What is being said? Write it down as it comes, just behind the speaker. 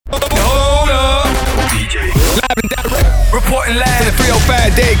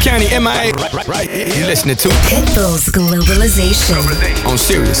5, Dade County, MIA. Right here. You're listening to Pitbull's Globalization on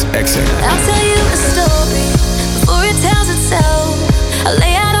Sirius XM. I'll tell you a story before it tells itself. I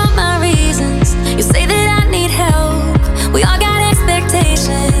lay out all my reasons. You say that I need help. We all got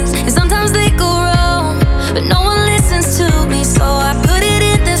expectations, and sometimes they go wrong, but no one listens to me, so I put it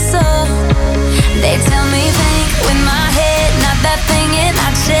in the song. They tell me think with my head, not that thing in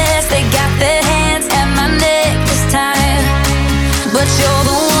my chest. They got their hands at my neck this time, but you're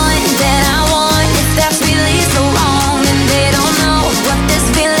the one that I want. If that's really so wrong, then they don't know what this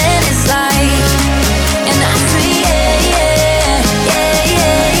feeling is like. And I say yeah, yeah, yeah,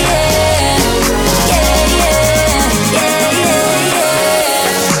 yeah, yeah, yeah, yeah, yeah, yeah, yeah.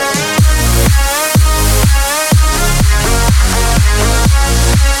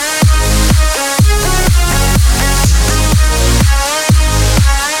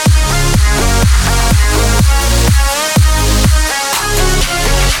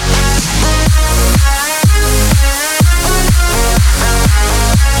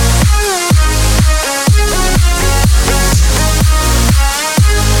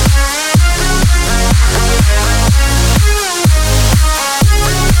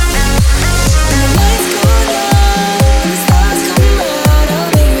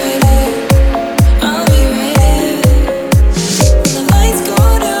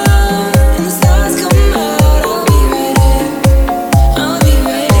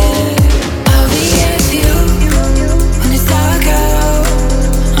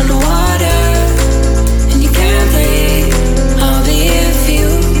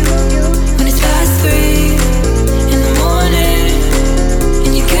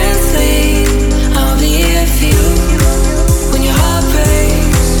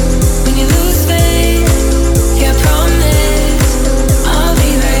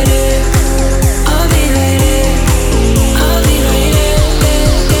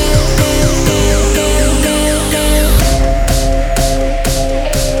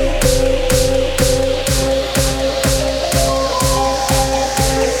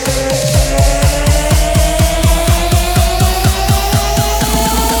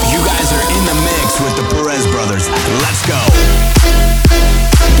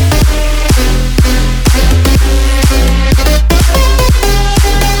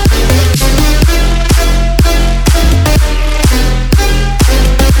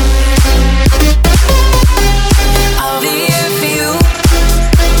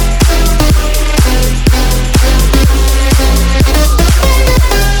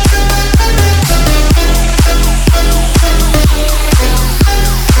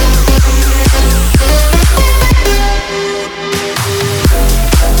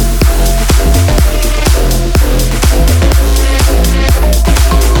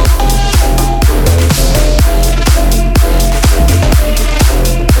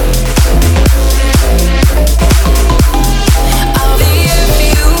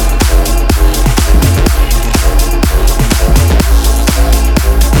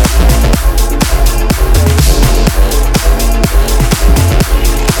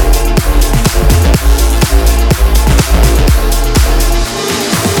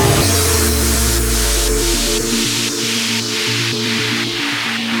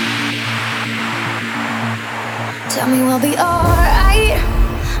 Tell me we'll be alright,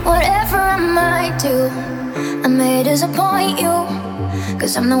 whatever I might do. I may disappoint you,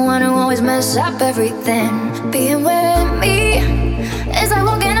 cause I'm the one who always mess up everything. Being with me is like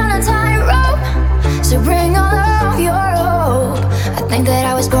walking on a tightrope, so bring all of your hope. I think that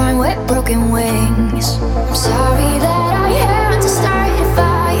I was born with broken wings. I'm sorry that I had to start a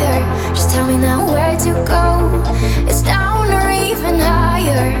fire. Just tell me now where to go. It's down or even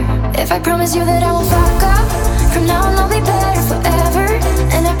higher. If I promise you that I will fuck up, from now on I'll be better forever.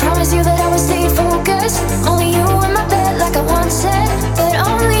 And I promise you that I will stay focused. Only you in my bed like I once said. But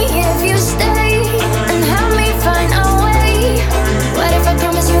only if you stay and help me find a way. What if I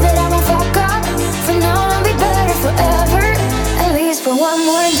promise you that I won't fuck up? From now on I'll be better forever. At least for one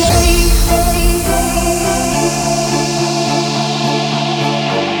more day.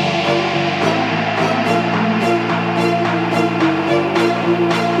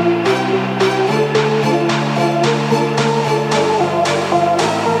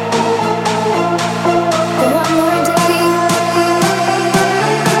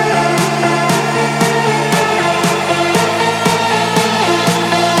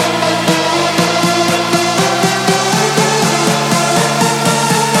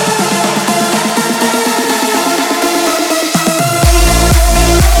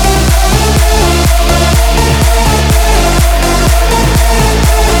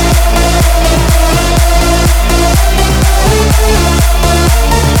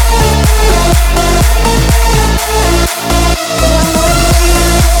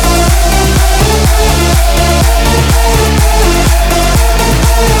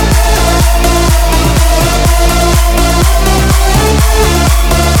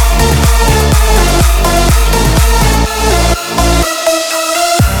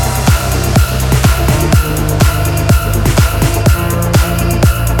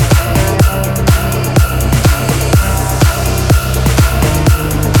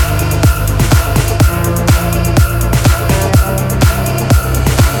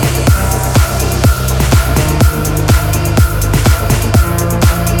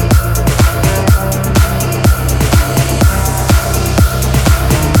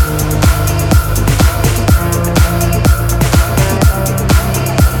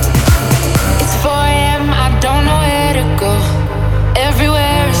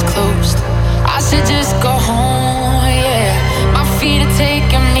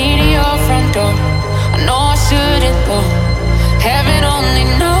 Heaven only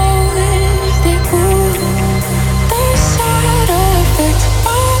knows the good. The side effects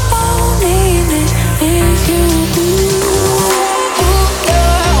are only this if you do. Ooh,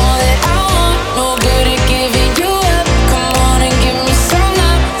 you're all that I want. No good at giving you up. Come on and give me some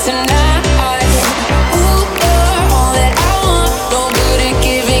love tonight. Ooh, you're all that I want. No good at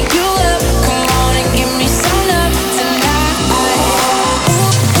giving you up. Come on and give me some love tonight. Ooh,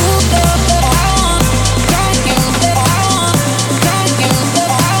 ooh, love that I want. Don't give me that I want. Don't give me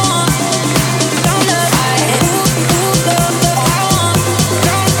that I want. Don't love I. Ooh, love that I want.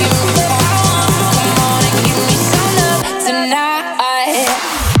 Don't give me that I want. Come on and give me some love tonight.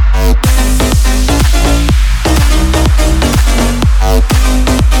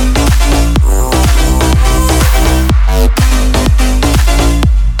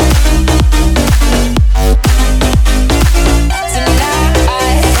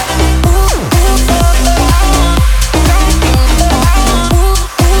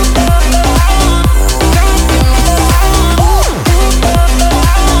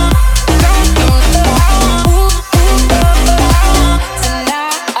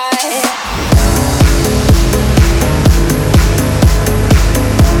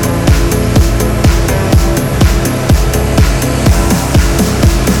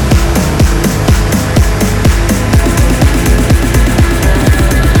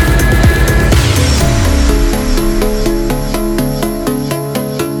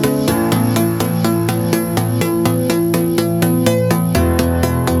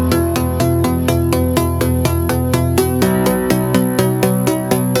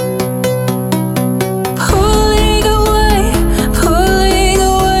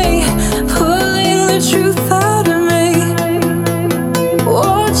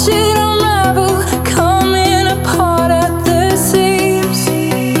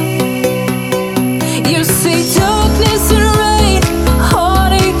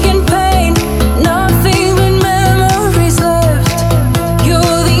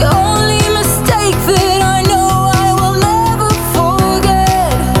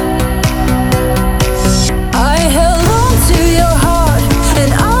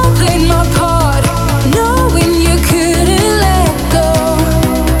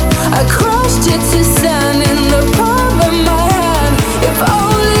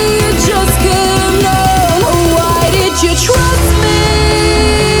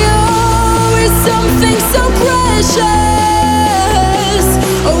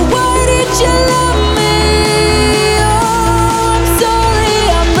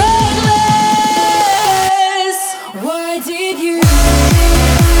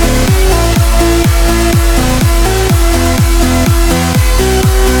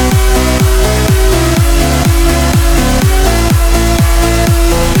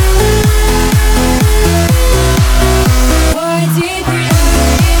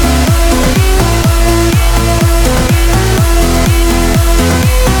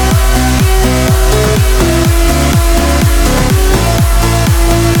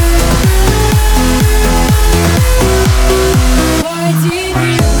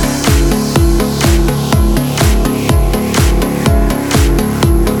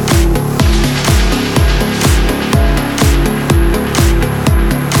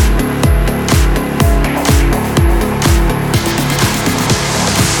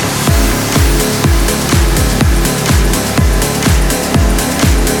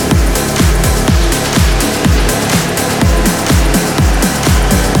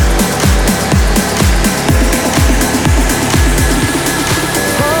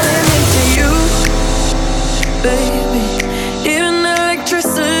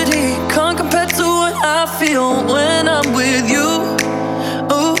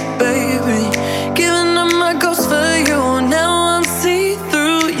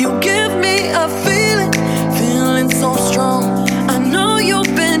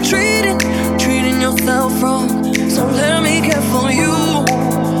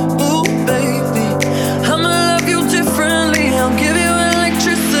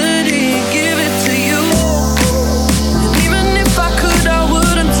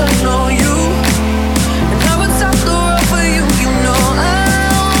 Stop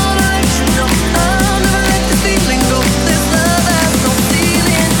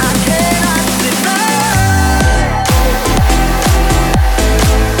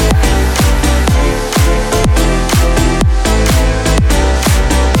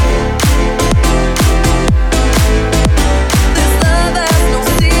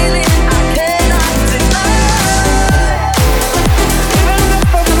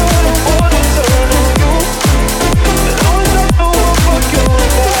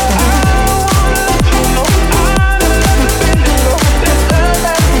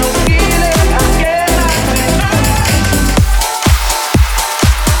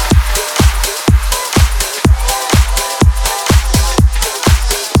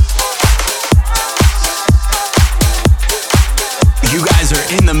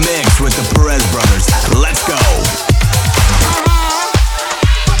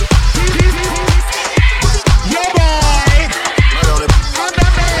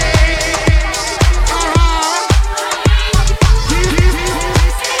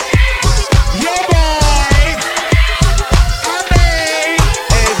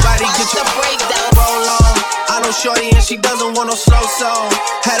shorty and she doesn't want no slow song.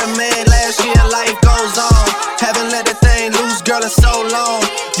 Had a man last year, life goes on. Haven't let that thing loose, girl, in so long.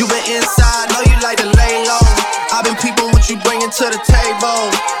 You been inside, know you like to lay low. I've been peeping what you bringing to the table.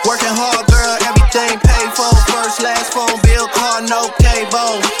 Working hard, girl, everything paid for. First, last phone bill, car, no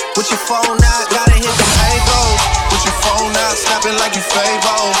cable. With your phone out, gotta hit the angles. With your phone out, snapping like you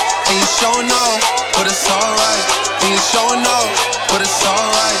Fable. And you showing off, but it's alright. And you showing off, but it's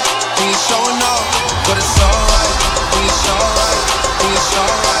alright. And you showing off, but it's alright. And you alright. And you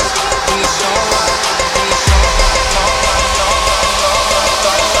alright. And you alright. And you alright.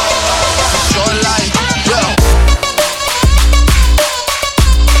 Short life, yeah.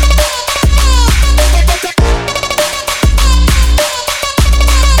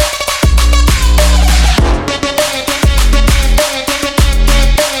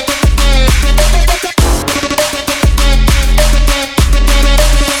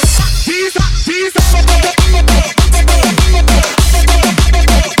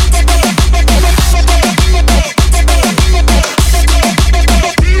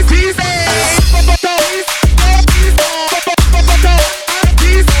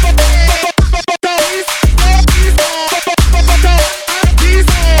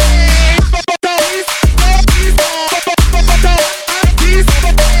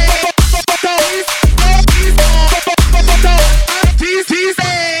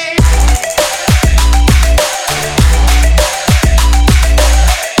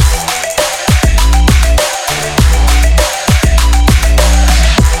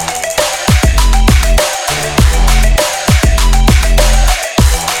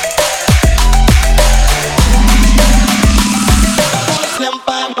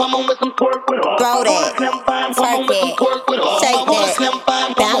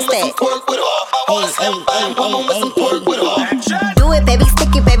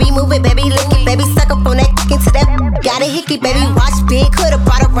 Baby, watch big, could've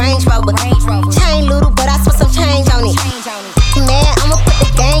brought a Range Rover. Chain little, but I spent some change on it. Man, I'ma put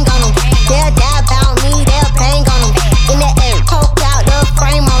the gang on them. They'll die about me, they'll bang on them. In the air, poke out the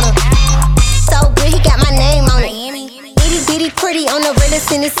frame on them. So good, he got my name on it. Itty bitty pretty on the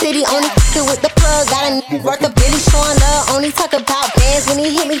realest in the city. Only f***ing with the plug, got a n***a worth of Billy showing love. Only talk about bands when he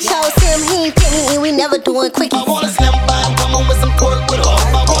hit me, chose him. He ain't pick me, and we never doing quickie. I want a slim by woman with some pork with off.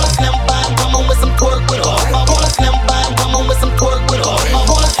 I want a slim by woman with some pork with off. I want a slim by woman with some pork with off. I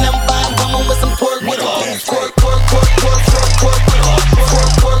want a slim by woman with some pork with off. Pork, pork, pork, pork, pork, pork with off.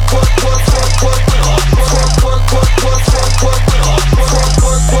 Pork, pork, pork, pork, pork, pork with off. Pork, pork, pork, pork, pork, pork with off. Pork,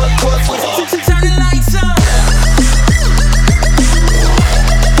 pork, pork, pork with off. Turn the lights on.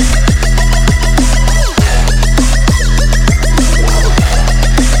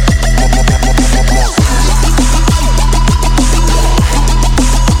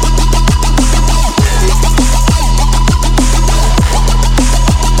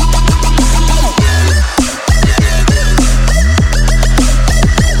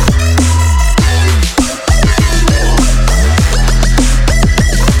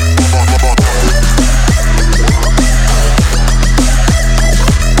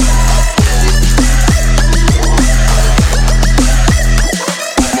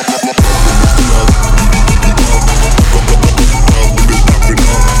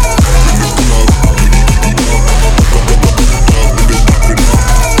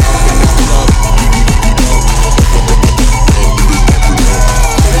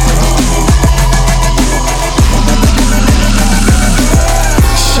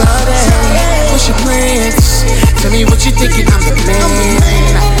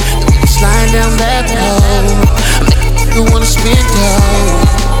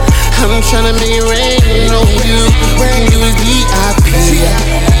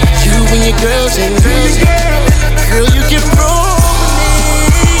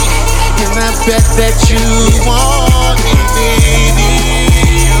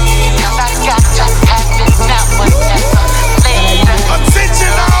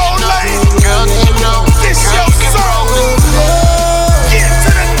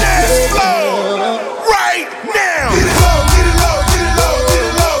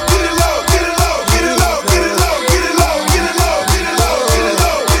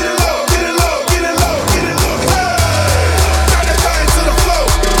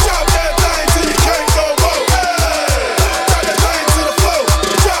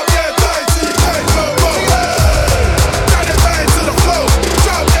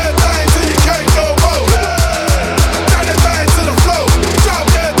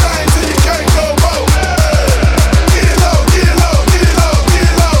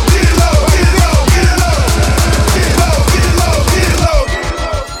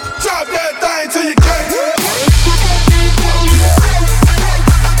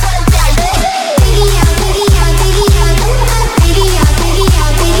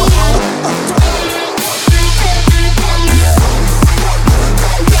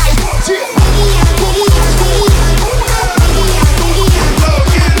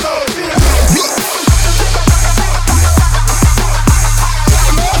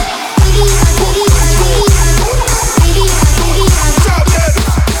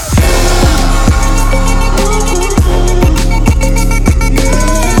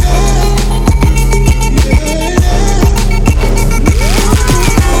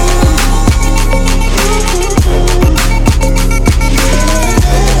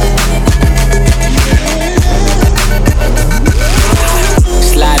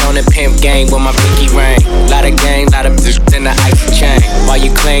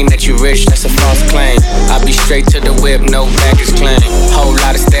 Straight to the whip, no baggage claim. Whole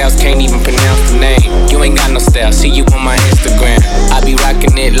lot of styles, can't even pronounce the name. You ain't got no style, see you on my Instagram. I be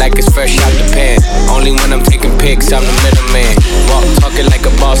rocking it like it's fresh out the pan. Only when I'm taking pics, I'm the middleman. Walk talking like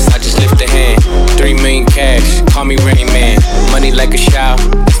a boss, I just lift a hand. 3 million cash, call me Rain Man. Money like a shower,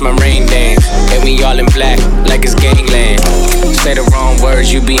 it's my rain dance. And we all in black, like it's gangland. Say the wrong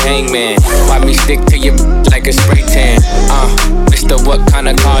words, you be hangman. Why me stick to you like a spray tan? Mister, what kind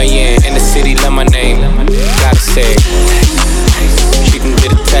of car you in? In the city, love my name. Gotta say, she can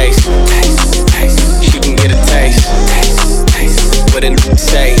get a taste. She can get a taste. What a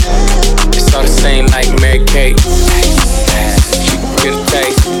say, it's all the same like Mary Kate. She can get a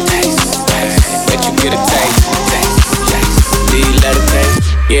taste. Let you get a taste. Do you let her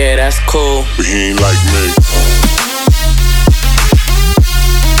taste? Yeah, that's cool. But he ain't like me.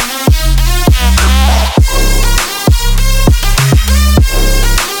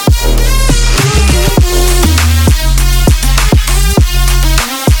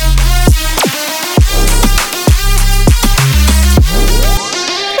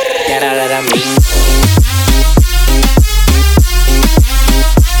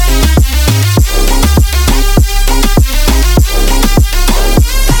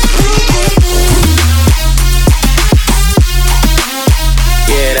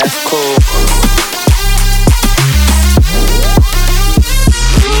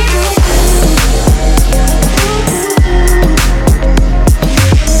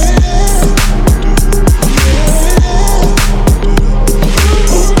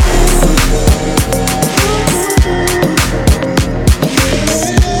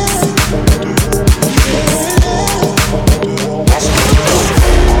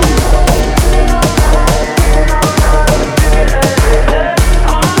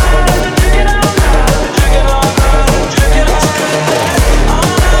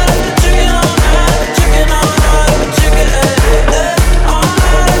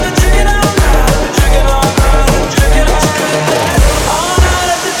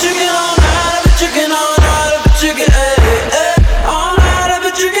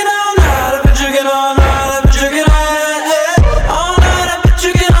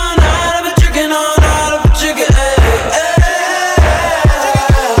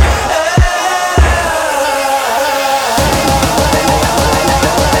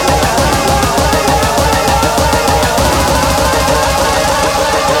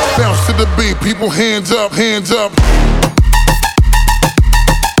 People, hands up, hands up.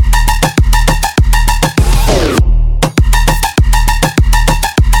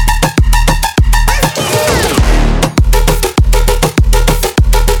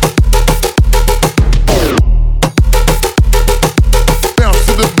 Bounce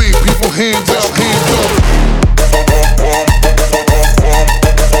to the beat, people, hands up, hands up.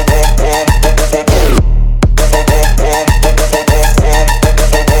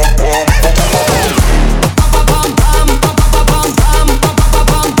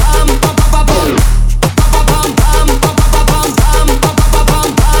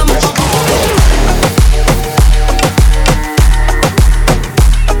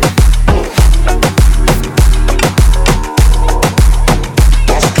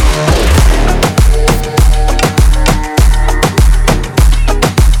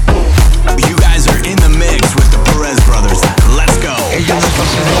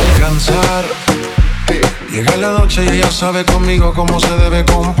 Y ella sabe conmigo cómo se debe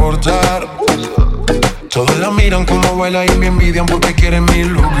comportar. Todos la miran como baila y me envidian porque quieren mi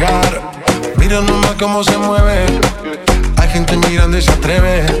lugar. Mira nomás cómo se mueve. Hay gente mirando y se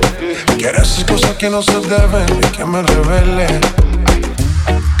atreve. Quiere hacer cosas que no se deben y que me revele.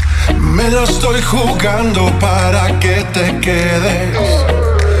 Me la estoy jugando para que te quedes.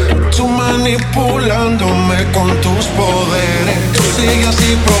 Tú manipulándome con tus poderes. Tú sigues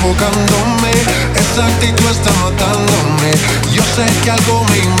así provocándome. Esa actitud está matándome. Yo sé que algo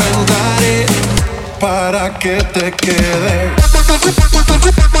me inventaré para que te quedes.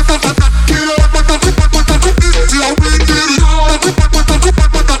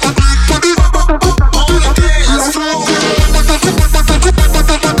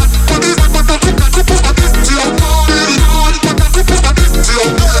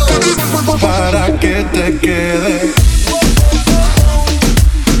 Para que te quede.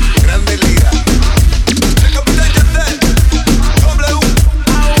 Grande Liga. El capitán Yandel. W.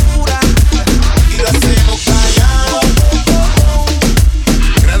 Ahora. Y lo hacemos callado.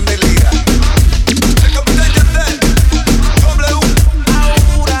 Grande Liga. El capitán Yandel. W.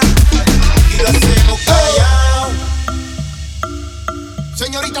 Ahora. Y lo hacemos callado.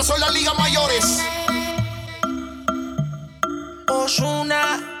 Señoritas, son las ligas mayores. Ozuna.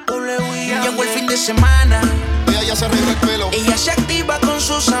 Yo llegó el fin de semana. Ella ya se arregló el pelo. Ella se activa con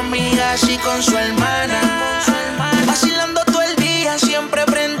sus amigas y con su hermana. Vacilando todo el día, siempre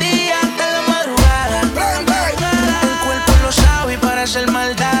prendía hasta la madrugada. El cuerpo lo sabe y para hacer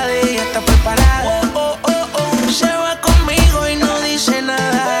maldades ella está preparada. Se va conmigo y no dice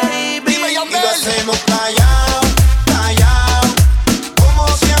nada. Dime, y lo hacemos callado, callado, como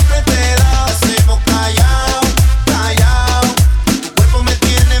siempre te da. Hacemos callado, callado, tu cuerpo me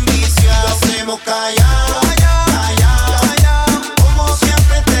tiene enviciado. Lo hacemos callado, callado, callado, como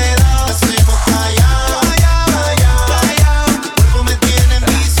siempre te da. Hacemos callado, callado, callado, tu cuerpo me tiene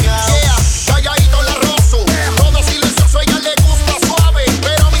enviciado. Yeah, calladito la rozo, todo silencioso, a ella le gusta suave,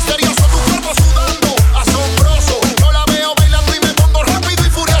 pero misterioso, tu cuerpo sudando, asombroso. No la veo bailando y me pongo rápido y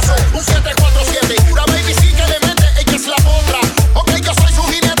furioso. Un 747, la baby sí que le mete, ella es la otra. Ok, yo soy su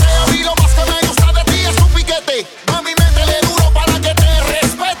jinete, a mí lo más que me gusta de ti es tu piquete. Mami, métele duro para que te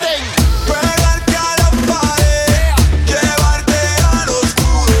respeten. Pegarte a la pared, llevarte al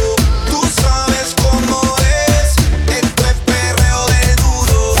oscuro. Tú sabes cómo es, esto es perreo de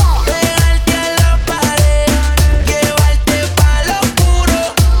duro. Pegarte a la pared, llevarte pa' lo oscuro.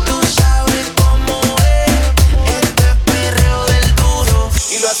 Tú sabes cómo es, esto es perreo del duro.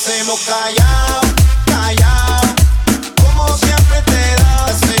 Y lo hacemos callado, callado, como siempre te da.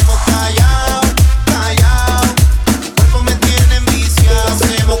 Hacemos callado, callado, tu cuerpo me tiene enviciado.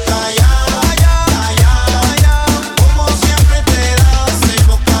 Hacemos callado, callado, callado, como siempre te da.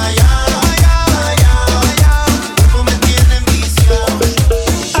 Hacemos callado, callado, callado, tu cuerpo me tiene enviciado.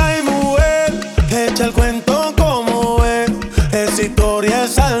 Ay, mujer, echa el cuento como es. Esa historia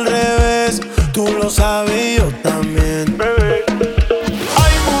es al revés. Tú lo sabes y yo también, bebé.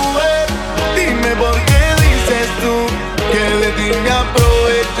 Ay, mujer, dime por qué dices tú que de ti me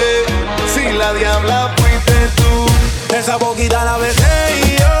aproveché. Si la diabla fuiste tú. Esa boquita la besé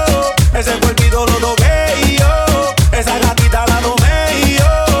y yo, ese cuerpito lo toqué y yo, esa gatita la tomé y yo,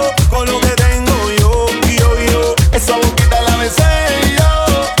 con lo que tengo yo. Esa boquita la besé y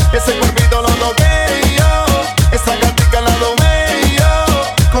yo, ese cuerpito lo toqué y yo, esa gatica la domé y yo,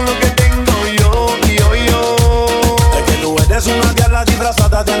 con lo que tengo yo. Es que tú eres una diabla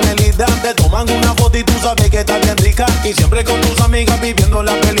disfrazada de angelita. Te toman una foto y tú sabes que está bien rica. Y siempre con tus amigas viviendo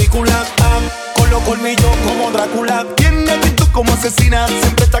la película. Con los colmillos como Drácula. Tiene actitud como asesina,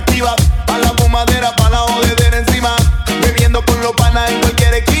 siempre está activa. Pa' la fumadera, pa' la jodedera encima. Bebiendo con los panas en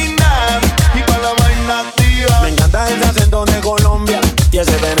cualquier esquina. Y pa' la vaina activa. Me encanta ese acento de Colombia y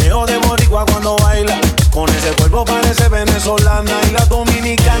ese veneo de boricua cuando baila. Con ese cuerpo parece venezolana. Y la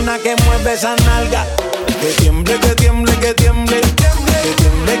dominicana que mueve esa nalga. Que tiemble, que tiemble, que tiemble. Que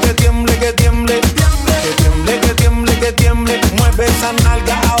tiemble, que tiemble, que tiemble. Que tiemble, que tiemble, que tiemble. Mueve esa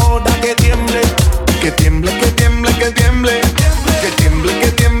nalga ahora que tiemble. Que tiemble, que tiemble, que tiemble. Que tiemble,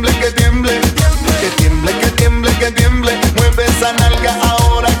 que tiemble, que tiemble. Que tiemble, que tiemble, que tiemble. Mueve esa nalga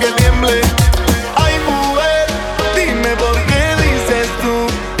ahora que tiemble. Ay, mujer, dime por qué dices tú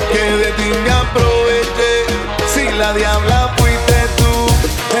que de ti me aproveché. Si la diabla fuiste tú.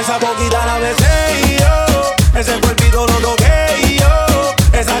 Esa boquita la besé y yo, ese cuerpito lo toqué y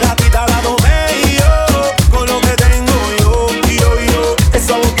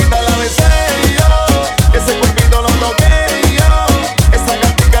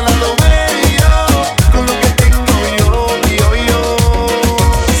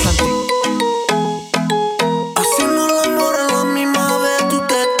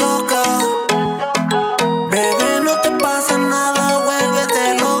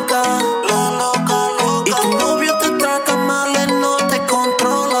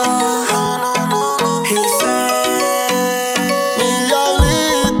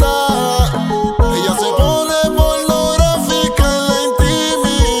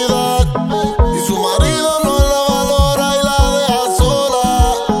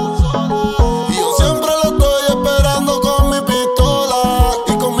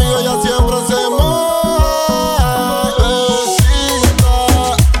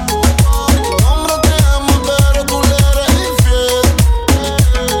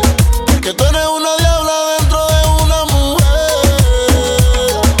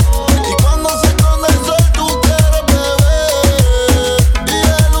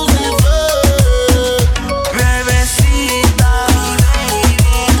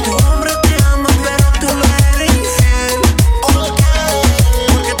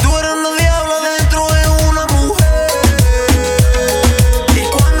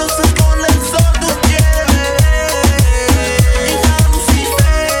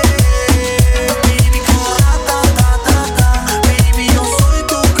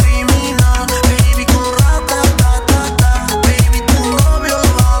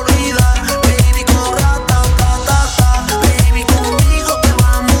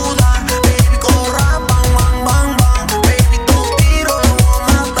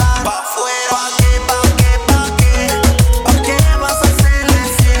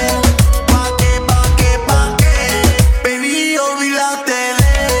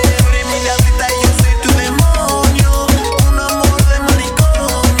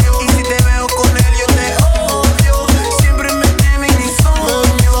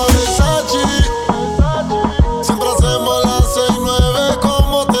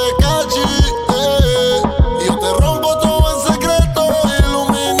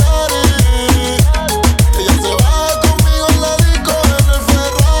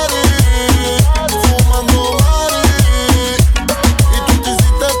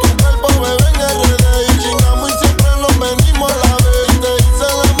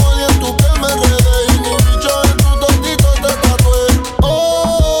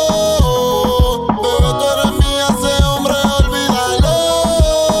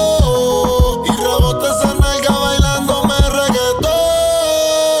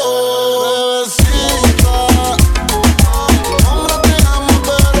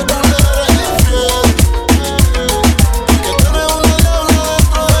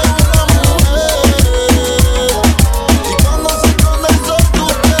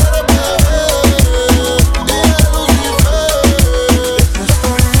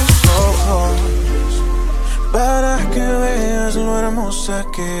cómo sé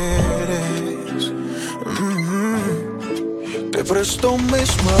que eres. Te presto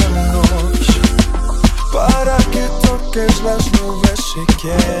mis manos para que toques las nubes si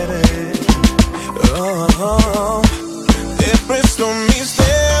quieres. Te presto mis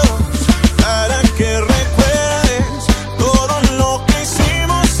dedos para que recuerdes todo lo que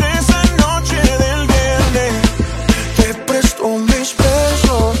hicimos esa noche del viernes. Te presto mis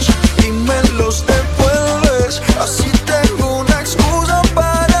besos y me los devuelves. Así tengo una excusa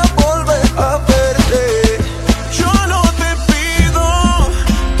para volver a verte. Yo no te pido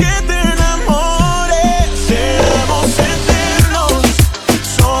que te enamores, seamos eternos,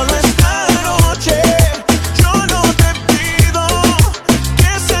 solo esta noche. Yo no te pido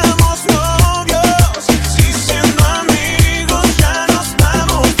que seamos novios, si siendo amigos ya nos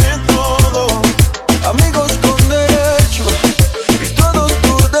damos de todo. Amigos con derecho y todos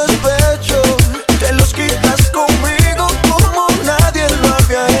tus despechos te los quitas conmigo como nadie lo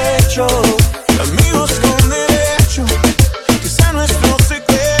había hecho. Amigos con derecho, que sea nuestro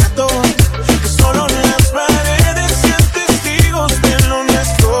secreto, que solo las paredes sean testigos de lo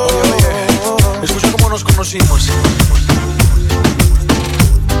nuestro. Escucha cómo nos conocimos.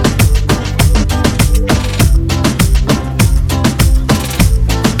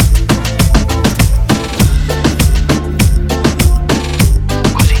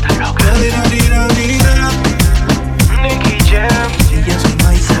 Nicky Jam,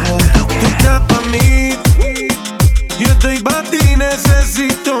 tú estás pa' mí, yo estoy pa' ti.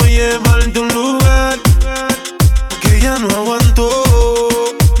 Necesito llevarte a un lugar que ya no aguanto.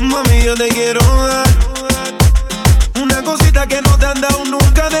 Mami, yo te quiero dar una cosita que no te han dado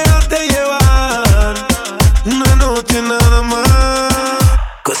nunca, déjate llevar una noche nada más.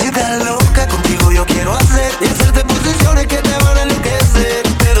 Cosita loca, contigo yo quiero hacer y hacerte posiciones que te van a enloquecer.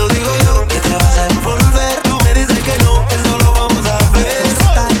 Pero digo yo que te vas a envolver. Tú me dices que no, eso lo vamos a ver.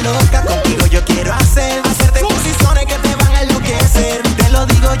 Cosita loca, contigo yo quiero hacer, hacerte posiciones que te van a enloquecer. Te lo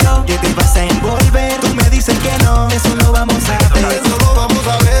digo yo, que te vas a envolver. Tú me dices que no, eso lo vamos a ver. Eso lo vamos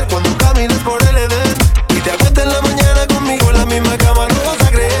a ver cuando camines por el Edén y te acuestes en la mañana conmigo en la misma cama. No vas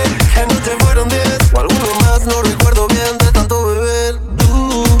a creer, anoche fueron 10 o alguno más, no recuerdo bien de tanto beber.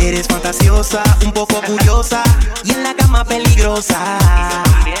 Tú eres fantasiosa, un poco curiosa y en la cama peligrosa.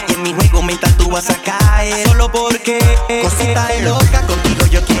 Y en mi juego mental tú vas a caer solo porque cosita loca, contigo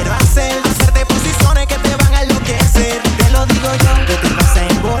yo quiero hacer, hacerte posiciones que te van a enloquecer. Te lo digo yo, que te vas a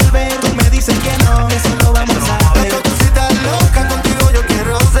envolver. Tú me dices que no, eso lo vamos a ver. Cosita loca, contigo yo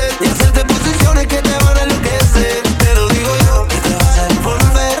quiero hacer y hacerte posiciones que te van a enloquecer. Te lo digo yo, que te vas a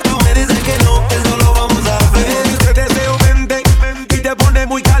envolver. Tú me dices que no, eso lo vamos a ver. Te deseo 20 y te pone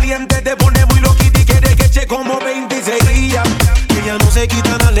muy caliente, te pone muy loquita y quiere que eche como 26 días. Ella no se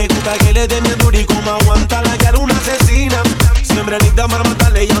quita nada, le gusta que le den bien duro y como aguanta la ya una asesina. Siempre linda para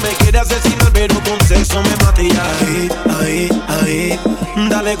matarle, ella me quiere asesinar, pero con sexo me mata y ahí.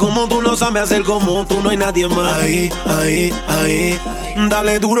 Dale como tú lo sabes hacer, como tú no hay nadie más. Ahí.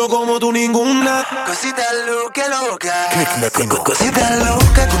 Dale duro como tú ninguna. Cosita loca. Cosita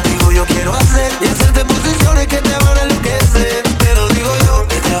loca, contigo yo quiero hacer y hacerte posiciones que te van a enloquecer. Pero digo yo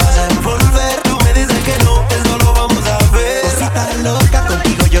que te vas a envolver. Tú me dices que no, eso lo vamos a ver. Cosita loca,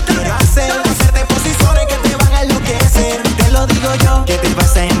 contigo yo quiero hacer, hacerte posiciones que te van a enloquecer. Te lo digo yo, que te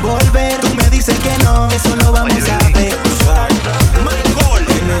vas a envolver. Tú me dices que no, eso lo vamos a ver. Michael,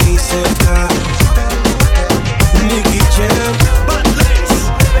 N.I.C.K. Nicky Jam, Badlands,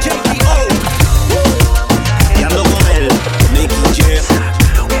 J.P.O. Y ando con él, Nicky Jam,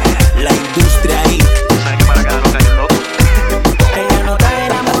 la industria Inc. Ella no está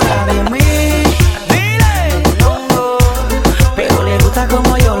enamorada de mí, dile, no, pero le gusta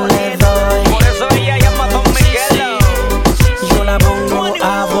como yo le doy. Por eso ella llama a Don Miguel. Yo la pongo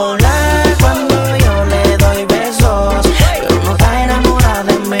a volar cuando yo le doy besos, pero no está enamorada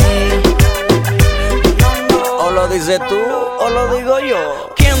de mí. O lo dices tú o lo digo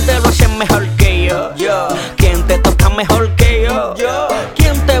yo. ¿Quién te lo hace mejor que yo? Yo. ¿Quién te toca mejor que yo? Yo.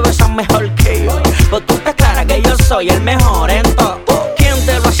 ¿Quién te besa mejor que yo? Pues tú estás clara que yo soy el mejor en todo. ¿Quién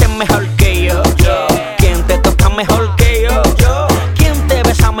te lo hace mejor que yo? Yo. ¿Quién te toca mejor que yo? Yo. ¿Quién te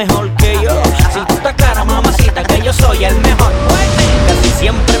besa mejor que yo? Si tú estás clara, mamacita, que yo soy el mejor. Casi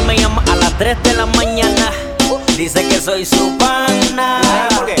siempre me llama a las 3 de la mañana. Dice que soy su pana,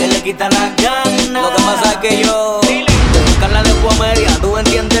 que le quita las ganas. Lo que pasa es que yo buscarla de comedia, tú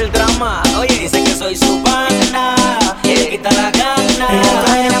entiendes el drama. Oye, dice que soy su pana, que le quita las ganas. Ella no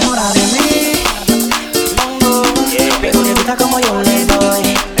está enamorada de mí, pero le gusta como yo le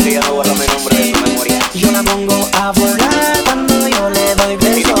doy. Ella no borra mi nombre de su memoria. Yo la pongo a volar cuando yo le doy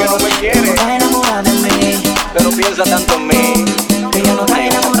besos. Dice que no me quiere, no está enamorada de mí, pero piensa tanto en mí.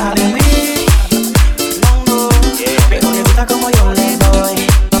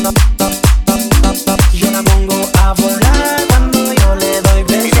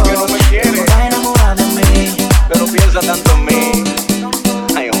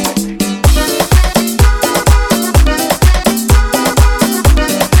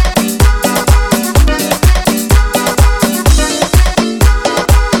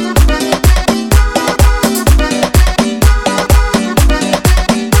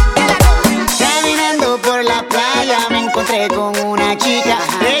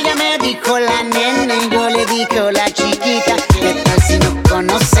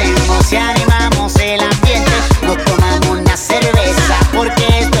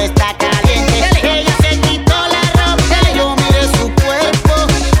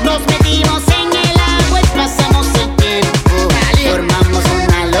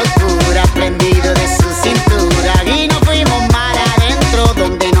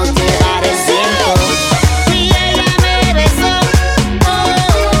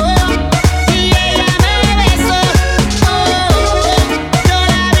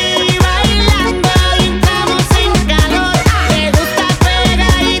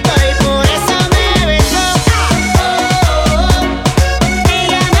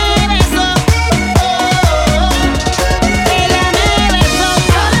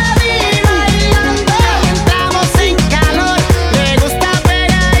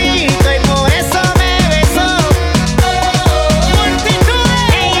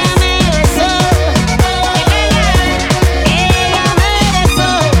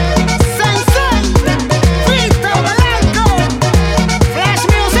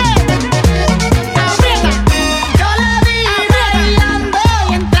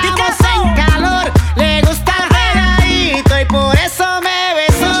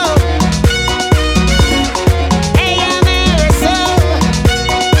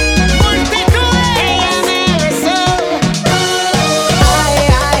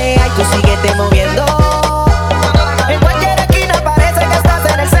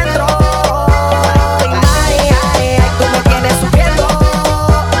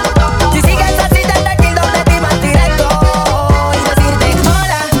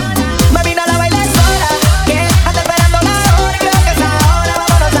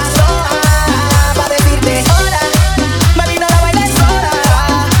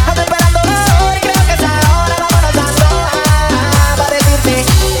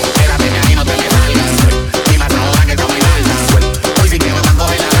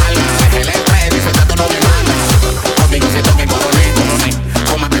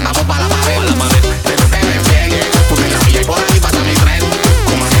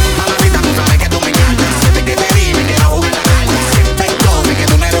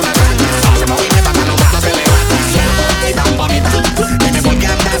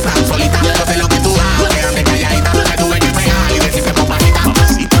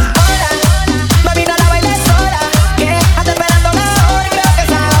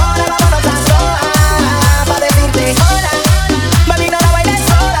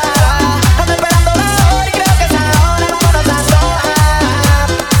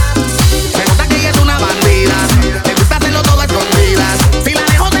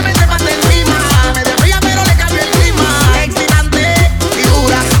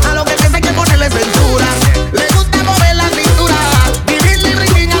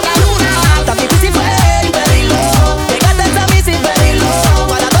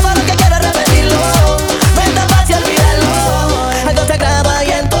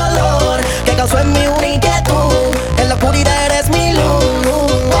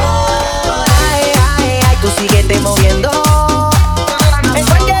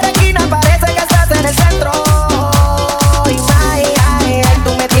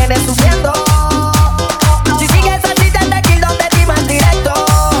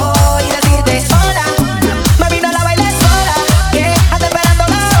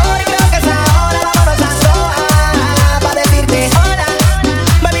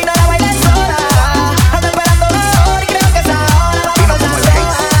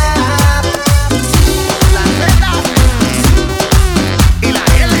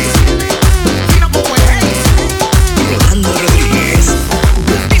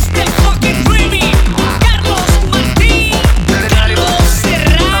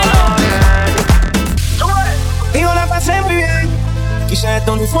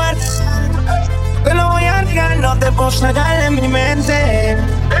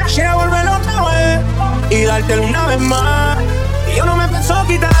 dártelo una vez más. Y yo no me pienso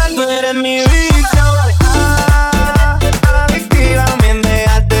quitar, tú eres mi vicio. Adictiva, me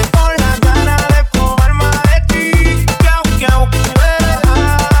dejaste por la gana de probar más de ti.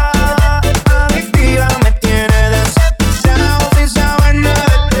 Adictiva, me tiene desesperado sin saber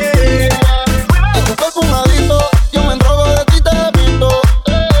nada de ti. Tu cuerpo un adicto, yo me drogo de ti, te pinto.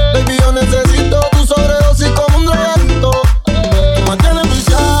 Baby, yo necesito tu sobredosis como un drogadicto. Tú me tienes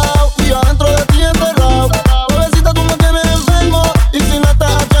viciado y yo adentro de ti enterrado. Bebecita, tú me tienes enfermo y si no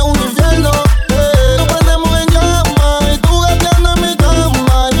estás aquí es un infierno. Nos prendemos en llamas y tú gateando en mi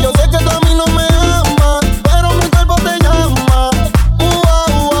cama. Y yo sé que tú a mí no me amas, pero mi cuerpo te llama.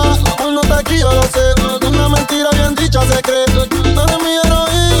 Hoy no te quiero, lo sé. Una mentira bien dicha se cree. Tú eres mi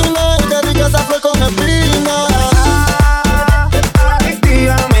heroína y qué rica esa flor con espina.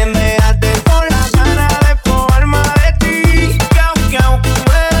 Adictiva, me dejaste por la gana de probar más de ti.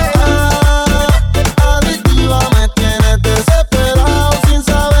 Adictiva, me tienes desesperado sin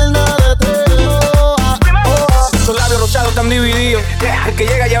saber nada de ti. Esos labios rosados están divididos. El que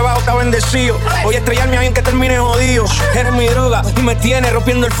llega allá abajo está bendecido. Voy a estrellarme a bien que termine jodido. Eres mi droga y me tienes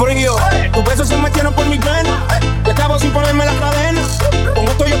rompiendo el frío. Tus besos se metieron por mi pena. Yo acabo sin ponerme la cadena. Con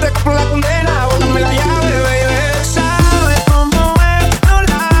esto yo te compro la condena. Bótame la llave, baby. Sabes cómo es, no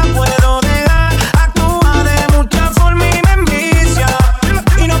la puedo dejar. Actúa de mucha forma y me envicia.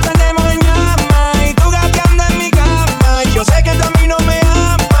 Y nos prendemos en llamas y tú gateando en mi cama. Y yo sé que tú a mí no me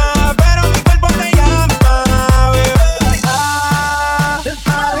amas, pero mi cuerpo te llama, bebé.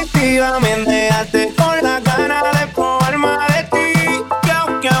 Adictiva, me dejaste por la gana de probar más de ti.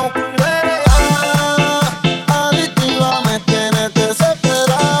 Adictiva, me tienes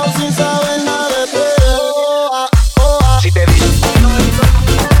desesperado sin saber nada de ti. Si te digo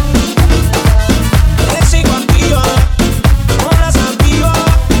eres psicoactiva, como la sativa.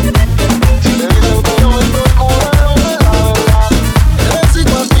 Si te dicen que yo me estoy curando de la verdad. Eres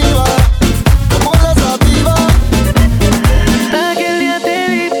psicoactiva, como la sativa. Aquel día te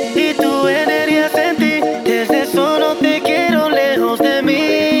vi y tu energía sentí. Desde eso no te quiero lejos de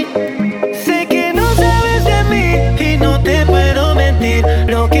mí. Sé que no sabes de mí y no te puedo mentir.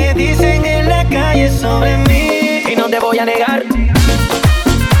 Lo que dicen en la calle sobre mí y no te voy a negar.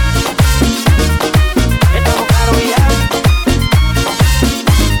 Estamos claros ya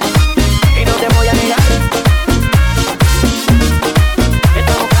y no te voy a negar.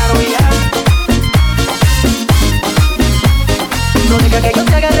 Estamos claros ya. No deja que yo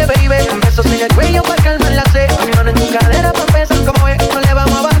te agarre, baby. Besos en el cuello para calmar la sed. Mi mano en tu cadera para empezar como es. No le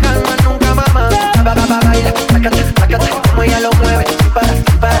vamos a bajar más nunca, mamá. Baila, sácate, como ella lo mueve. Sin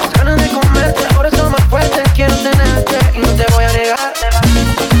parar, ganas de comerte. Por eso más fuerte quiero tenerte y no te voy a negar.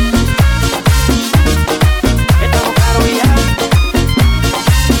 Estamos claros ya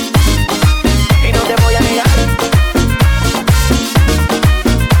y no te voy a negar.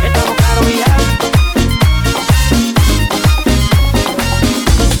 Estamos claros ya.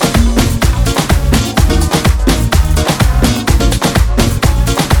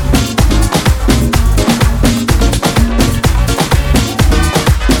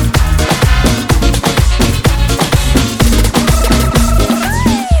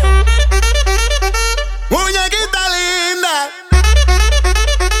 Muñequita linda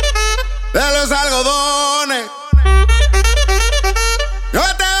de los algodones. No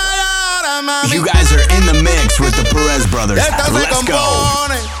te vayas ahora, mami. You guys are in the mix with the Perez Brothers. Esto se Let's go.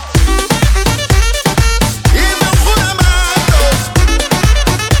 compone. Hice un juramento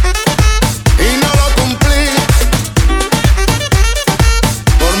y no lo cumplí.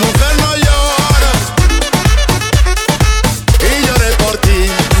 Por mujer no lloro y lloré por ti.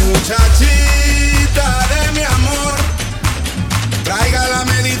 Muchachita de mi amor, traiga la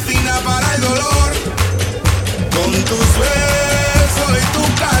medicina para el dolor. Con tus besos y tu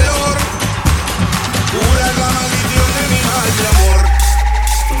calor, curas la maldición de mi mal de amor.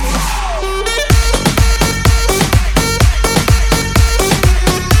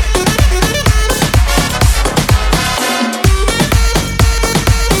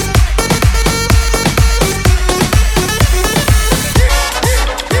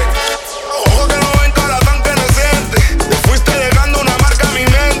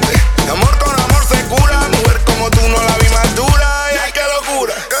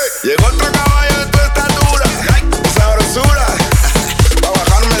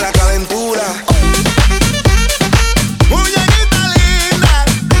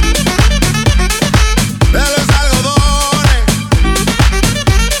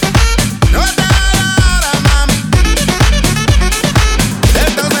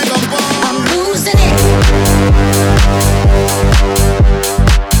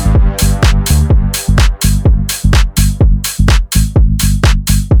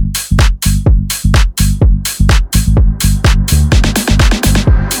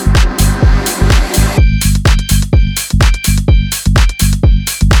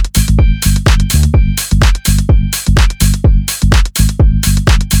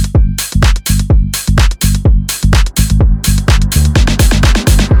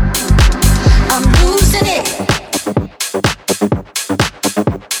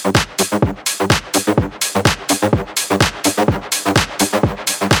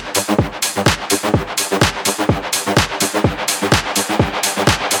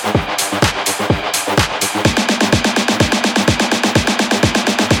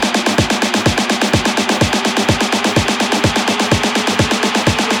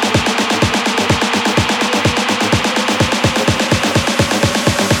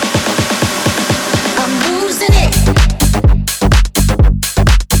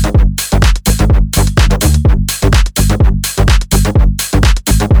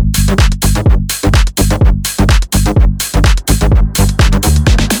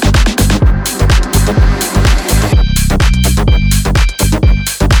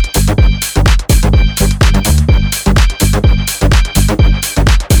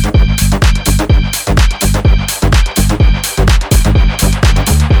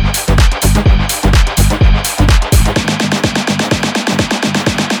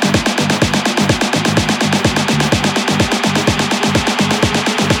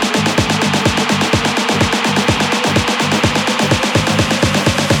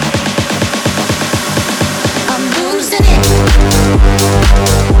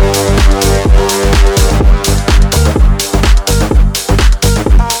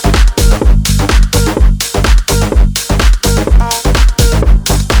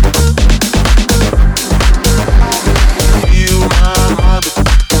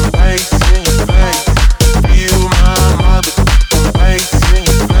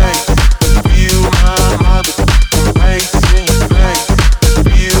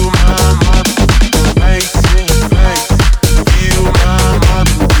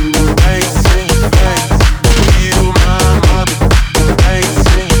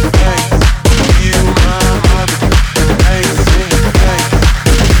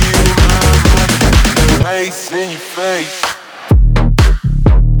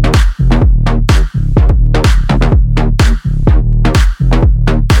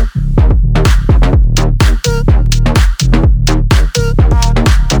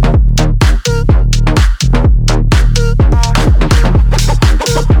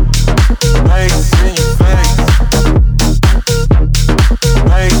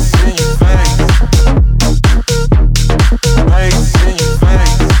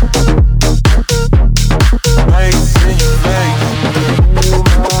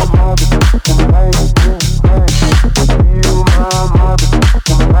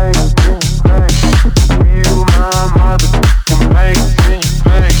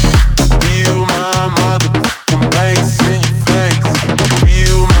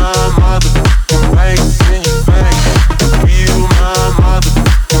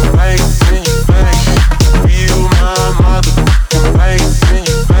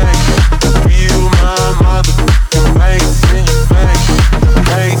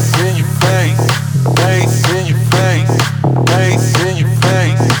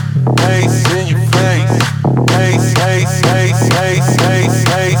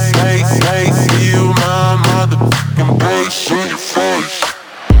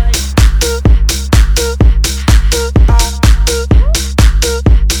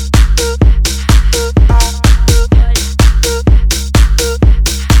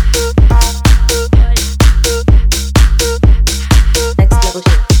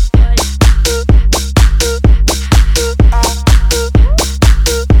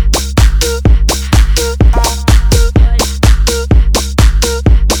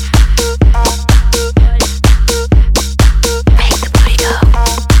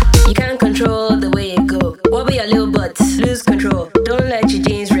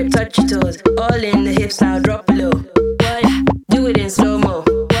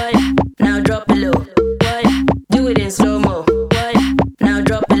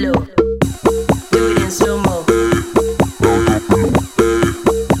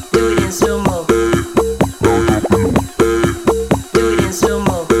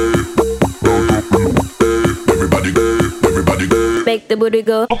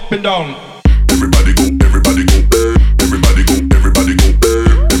 booty go up and down. Everybody go, everybody go, everybody go, everybody go,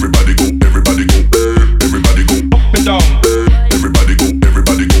 everybody go, everybody go, everybody go up and down. Everybody go,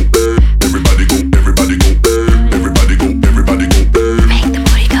 everybody go, everybody go, everybody go, everybody go, everybody go. Make the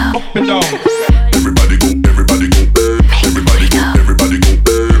booty go up and down. Everybody go, everybody go, everybody go, everybody go,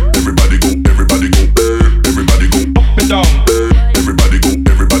 everybody go, everybody go, everybody go up and down. Everybody go,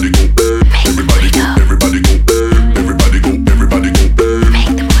 everybody go, everybody go, everybody go, everybody go, everybody go. Make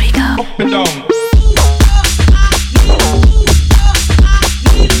the booty go up and down.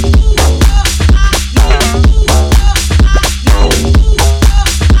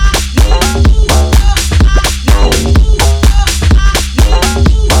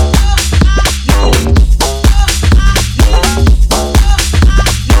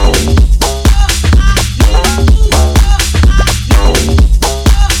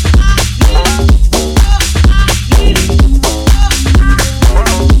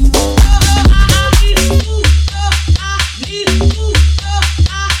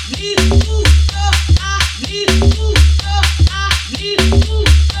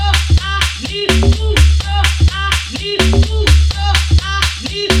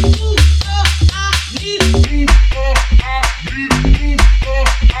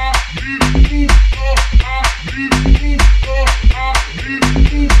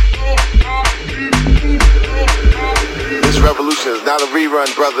 This revolution is not a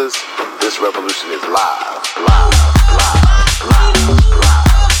rerun, brothers. This revolution is live, live, live, live, live.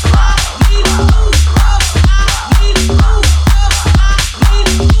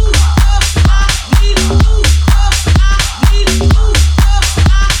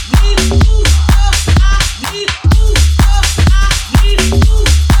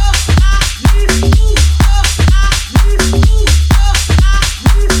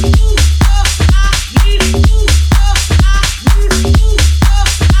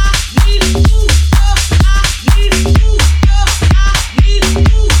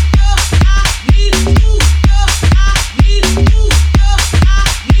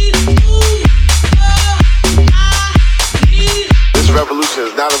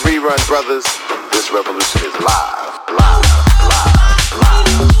 Not a rerun, brothers. This revolution is live, live, live,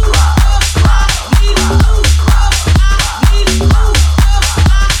 live, live.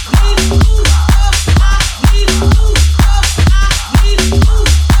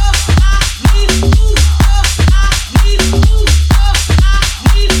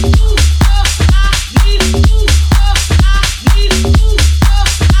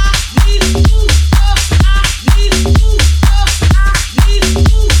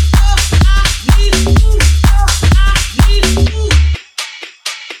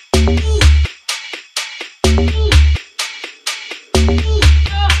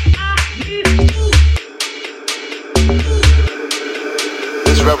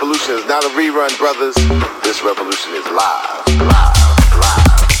 This revolution is not a rerun, brothers. This revolution is live, live,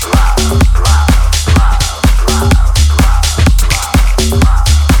 live, live, live.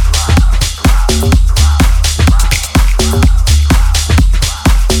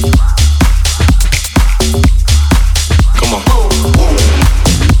 Come on.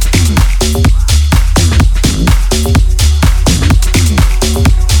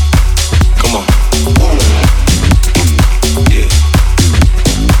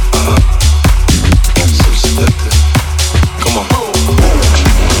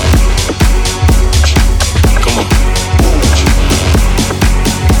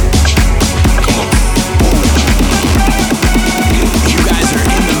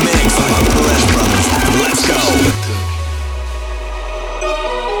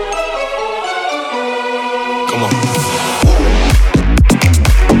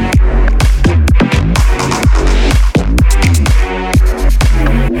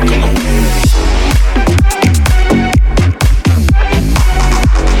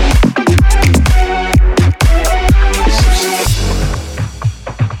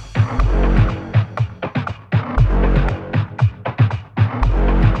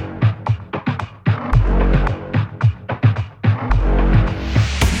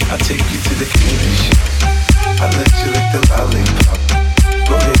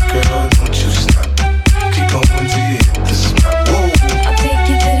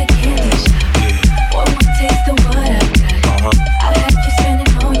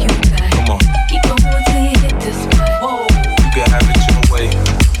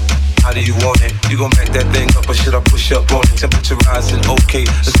 okay,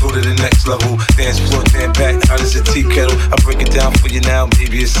 let's go to the next level. Dance floor, damn back, hot as a tea kettle. I break it down for you now,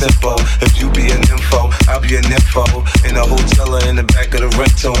 baby, it's simple. If you be an info, I'll be an info. In a hotel or in the back of the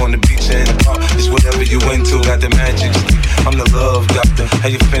rental, on the beach or in the park, it's whatever you into. Got the magic stick, I'm the love doctor.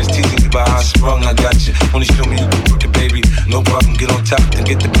 How your friends teasing you about how I sprung, I got you. Wanna show me you can work it, baby? No problem, get on top, then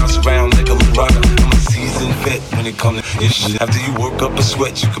get the bounce around like a little rocker. I'm a seasoned vet when it comes to your shit. After you work up a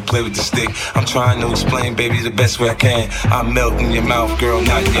sweat, you can play with the stick. I'm trying to explain, baby, the best way I can. I melt in your mouth, girl,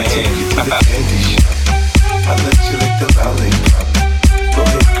 not your hand. I take you to the candy shop. I let you lick the lollipop. Go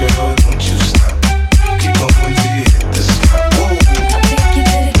ahead, girl, don't you stop. Keep going till you hit the spot. Whoa. I'll take you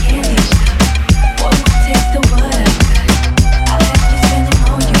to the candy shop. One more taste of what I got. I'll let you spend it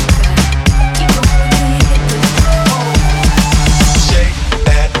on your back. Keep going till you hit the spot. Shake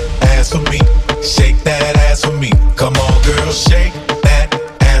that ass for me. Shake that ass for me. Come on, girl, shake that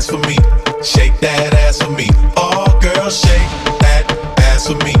ass for me. Shake that ass for me. Oh, girl, shake that ass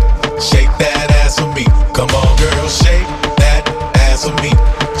for me. Shake that ass for me. Come on, girl, shake that ass for me.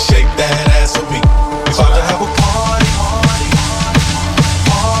 Shake that ass for me. We're about to have a party, party,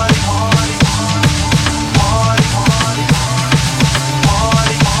 party, party, party, party,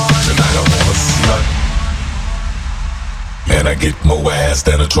 party, party. Tonight I wanna slut, and I get more ass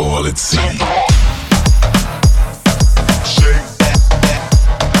than a toilet seat.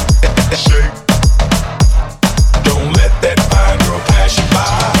 Shake. Don't let that fine girl pass you by.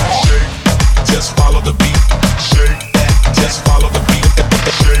 Shake. Just follow the beat. Shake. Just follow the beat.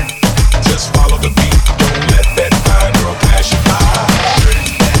 Shake. Just follow the beat. Don't let that fine girl pass you by.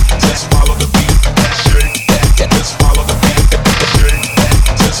 Shake. Just follow the beat. Shake. Just follow the beat. Shake.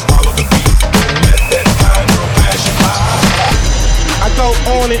 Just follow the beat. Don't let that fine girl pass you by. I go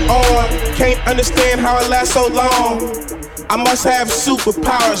on and on. Can't understand how it lasts so long. I must have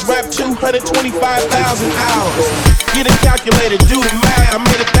superpowers, rap 225,000 hours. Get a calculator, do the math. I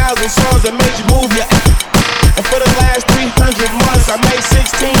made 1,000 songs that made you move your ass. And for the last 300 months, I made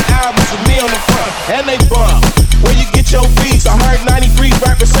 16 albums with me on the front, and they bump. Where you get your beats? I heard 93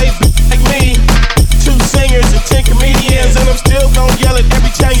 rappers say like me. 2 singers and 10 comedians, and I'm still gon' yell it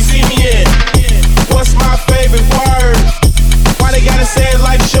every time you see me in. What's my favorite word? Why they gotta say it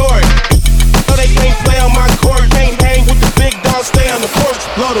like short? No, they can't play on my court, can't hang with the big dogs, stay on the porch.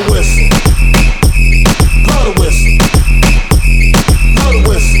 Blow the whistle. Blow the whistle. Blow the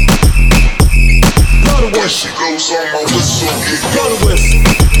whistle. Blow the whistle. She goes on my whistle, blow the whistle.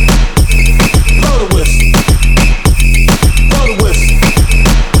 Blow the whistle. Blow the whistle.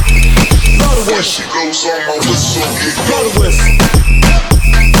 Blow the whistle. She goes on my whistle, blow the whistle.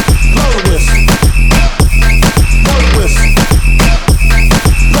 Blow the whistle. Blow the whistle.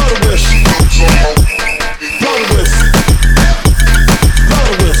 Blow the whistle. Blow the whistle. Blow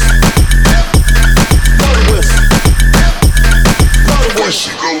the whistle. Blow the whistle. Blow the whistle.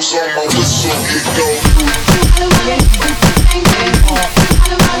 She goes on my whistle, it goes.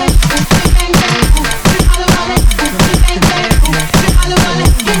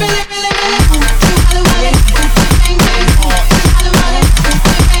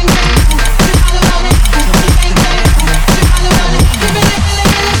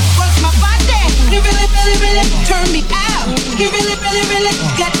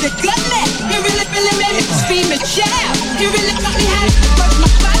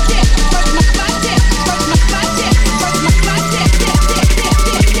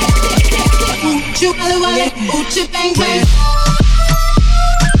 Bang bang.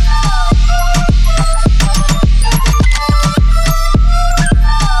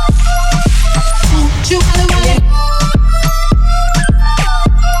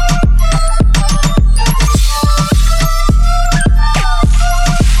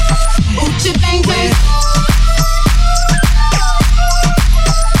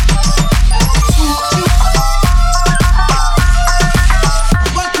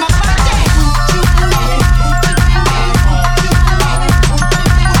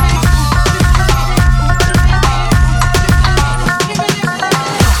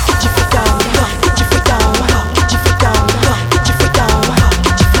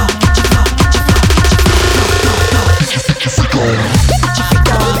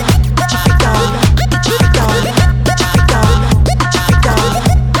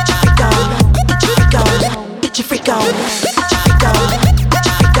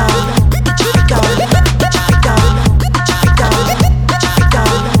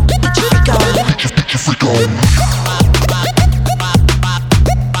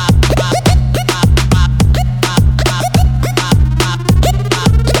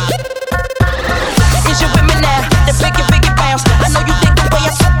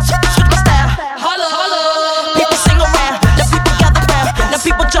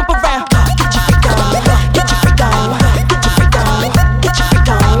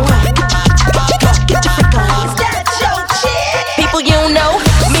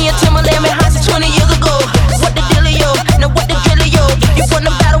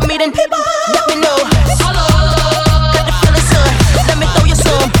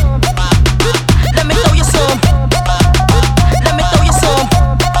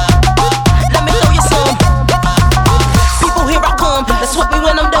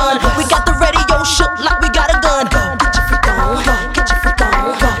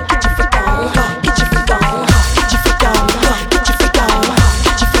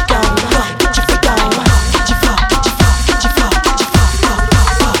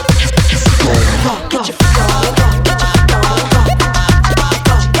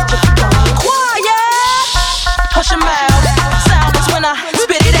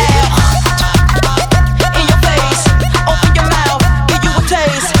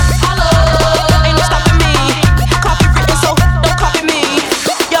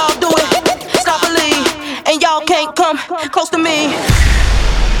 y'all can't come close to me.